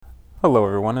Hello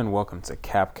everyone and welcome to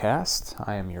Capcast.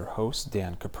 I am your host,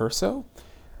 Dan Capurso,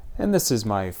 and this is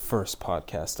my first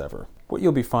podcast ever. What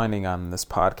you'll be finding on this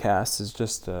podcast is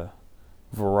just a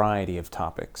variety of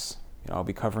topics. I'll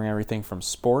be covering everything from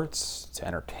sports to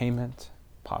entertainment,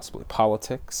 possibly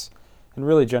politics, and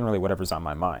really generally whatever's on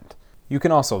my mind. You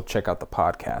can also check out the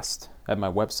podcast at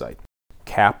my website,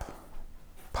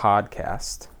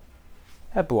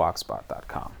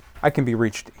 cappodcast@blogspot.com. I can be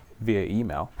reached via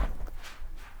email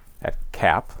at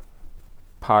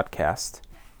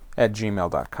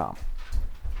cappodcast@gmail.com.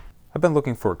 I've been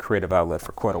looking for a creative outlet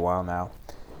for quite a while now,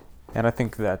 and I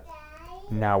think that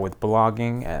now with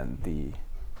blogging and the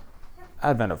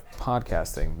advent of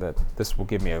podcasting, that this will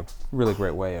give me a really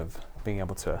great way of being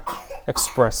able to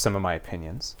express some of my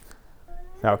opinions.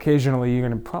 Now, occasionally you're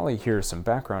going to probably hear some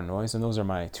background noise, and those are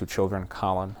my two children,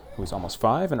 Colin, who is almost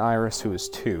 5, and Iris, who is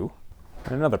 2.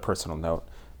 And another personal note,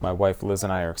 my wife Liz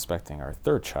and I are expecting our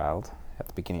third child at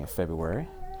the beginning of February.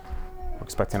 We're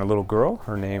expecting a little girl.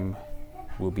 Her name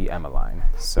will be Emmeline.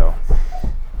 So,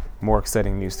 more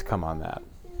exciting news to come on that.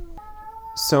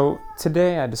 So,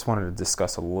 today I just wanted to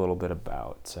discuss a little bit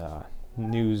about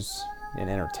news and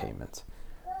entertainment.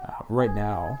 Right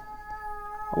now,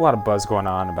 a lot of buzz going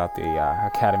on about the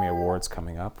Academy Awards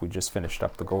coming up. We just finished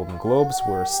up the Golden Globes,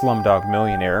 where Slumdog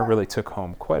Millionaire really took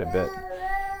home quite a bit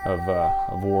of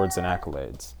awards and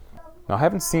accolades. Now, I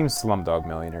haven't seen Slumdog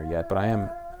Millionaire yet, but I am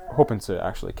hoping to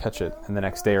actually catch it in the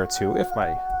next day or two, if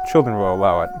my children will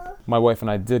allow it. My wife and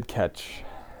I did catch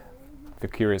The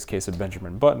Curious Case of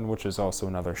Benjamin Button, which is also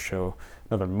another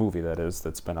movie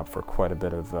that's been up for quite a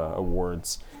bit of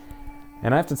awards.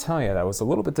 And I have to tell you, I was a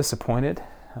little bit disappointed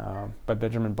by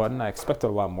Benjamin Button. I expected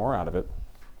a lot more out of it.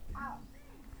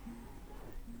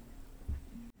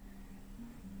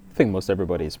 I think most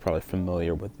everybody is probably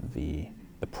familiar with the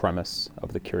premise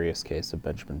of The Curious Case of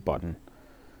Benjamin Button,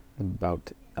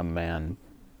 about a man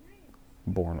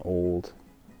born old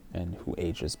and who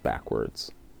ages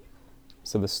backwards.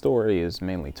 So the story is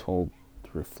mainly told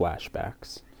through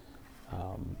flashbacks.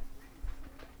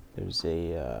 There's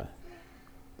a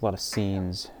lot of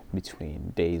scenes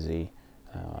between Daisy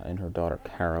and her daughter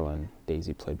Carolyn.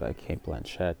 Daisy played by Cate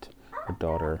Blanchett, her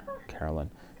daughter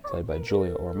Carolyn played by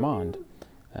Julia Ormond.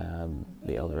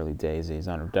 The elderly Daisy is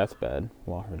on her deathbed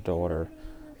while her daughter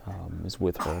is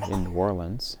with her in New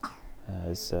Orleans,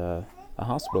 as the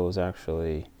hospital is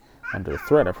actually under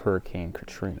threat of Hurricane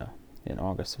Katrina in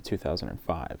August of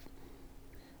 2005.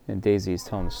 And Daisy is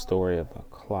telling the story of a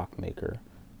clockmaker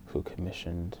who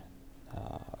commissioned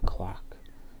to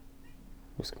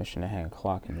hang a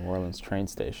clock in New Orleans train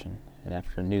station, and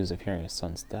after news of hearing his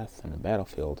son's death on the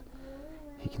battlefield,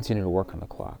 he continued to work on the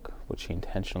clock, which he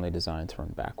intentionally designed to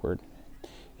run backward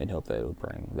in hope that it would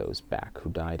bring those back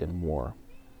who died in war.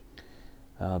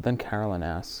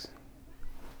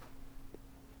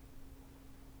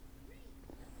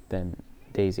 Then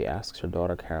Daisy asks her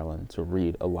daughter Carolyn to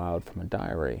read aloud from a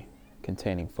diary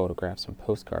containing photographs and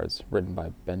postcards written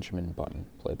by Benjamin Button,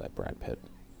 played by Brad Pitt.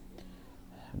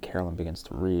 And Carolyn begins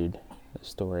to read the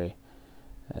story.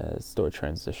 The story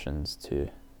transitions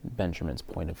to Benjamin's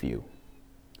point of view.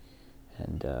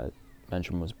 And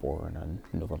Benjamin was born on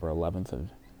November 11th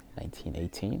of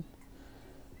 1918,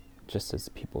 just as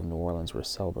the people of New Orleans were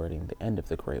celebrating the end of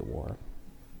the Great War.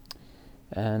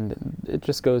 And it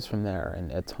just goes from there,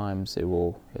 and at times the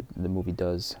movie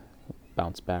does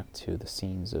bounce back to the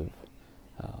scenes of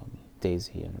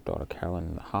Daisy and her daughter Carolyn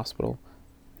in the hospital,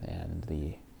 and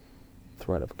the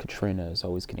threat of Katrina is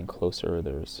always getting closer.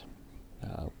 There's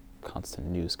constant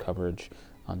news coverage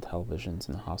on televisions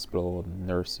in the hospital, and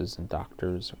nurses and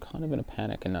doctors are kind of in a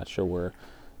panic and not sure where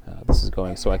this is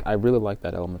going. So I really like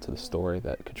that element to the story,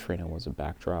 that Katrina was a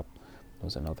backdrop. It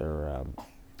was another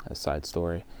a side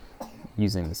story.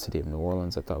 Using the city of New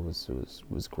Orleans, I thought was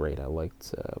great. I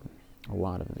liked a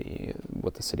lot of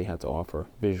what the city had to offer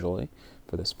visually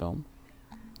for this film.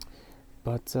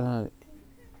 But I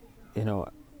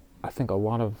think a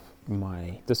lot of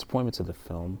my disappointments of the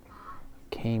film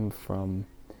came from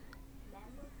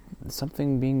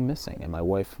something being missing, and my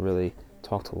wife really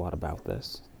talked a lot about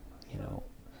this. You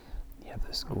have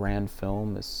this grand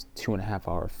film, this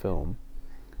 2.5-hour film,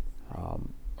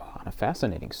 on a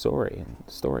fascinating story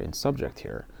and subject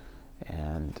here,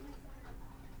 and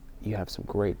you have some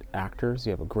great actors,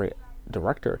 you have a great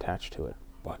director attached to it,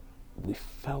 but we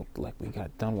felt like we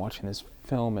got done watching this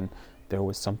film and there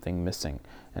was something missing,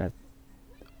 and it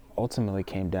ultimately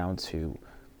came down to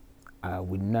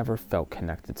we never felt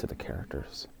connected to the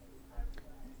characters.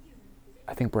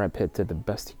 I think Brad Pitt did the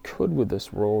best he could with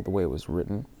this role, the way it was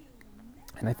written,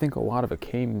 and I think a lot of it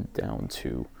came down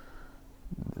to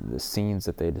the scenes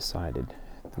that they decided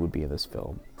would be in this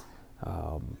film.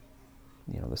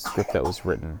 The script that was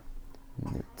written,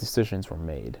 decisions were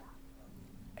made.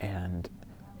 And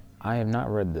I have not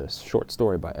read this short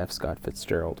story by F. Scott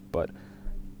Fitzgerald, but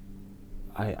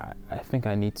I think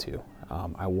I need to.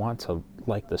 I want to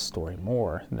like this story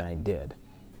more than I did.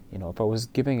 If I was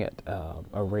giving it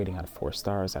a rating out of 4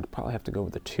 stars, I'd probably have to go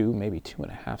with a 2, maybe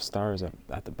 2.5 stars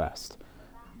at the best.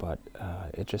 But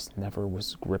it just never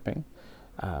was gripping.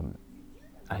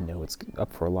 I know it's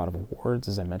up for a lot of awards,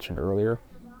 as I mentioned earlier,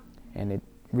 and it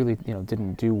really,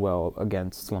 didn't do well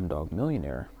against Slumdog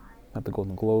Millionaire at the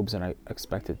Golden Globes, and I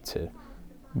expect it to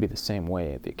be the same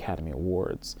way at the Academy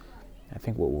Awards. I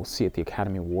think what we'll see at the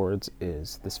Academy Awards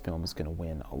is this film is going to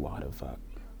win a lot of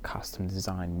costume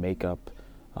design, makeup,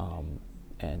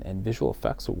 and visual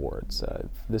effects awards.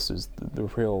 This is the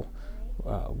real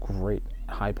great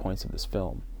high points of this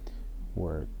film.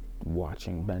 We're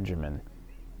watching Benjamin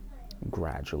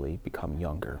gradually become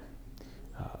younger,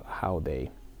 how they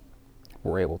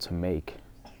were able to make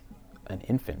an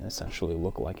infant essentially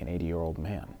look like an 80-year-old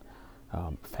man.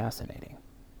 Fascinating,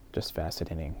 just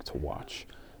fascinating to watch.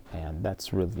 And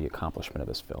that's really the accomplishment of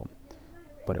this film.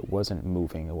 But it wasn't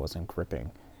moving, it wasn't gripping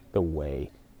the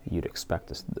way you'd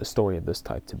expect a story of this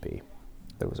type to be.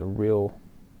 There was a real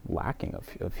lacking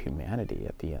of humanity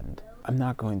at the end. I'm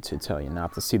not going to tell you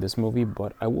not to see this movie,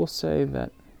 but I will say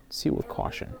that see it with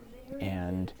caution.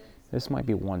 And this might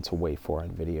be one to wait for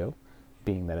on video,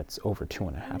 being that it's over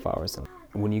 2.5 hours.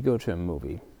 When you go to a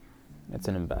movie, it's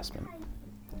an investment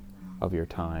of your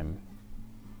time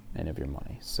and of your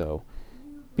money. So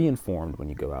be informed when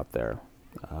you go out there.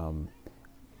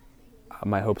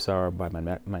 My hopes are by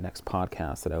my next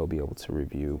podcast that I will be able to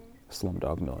review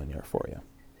Slumdog Millionaire for you.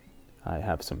 I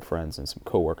have some friends and some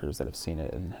coworkers that have seen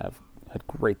it and have had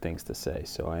great things to say.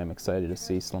 So I am excited to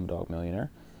see Slumdog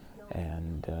Millionaire.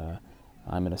 And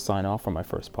I'm going to sign off from my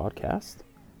first podcast.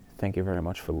 Thank you very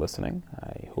much for listening.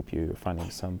 I hope you're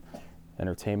finding some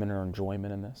entertainment or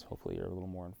enjoyment in this. Hopefully you're a little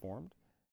more informed.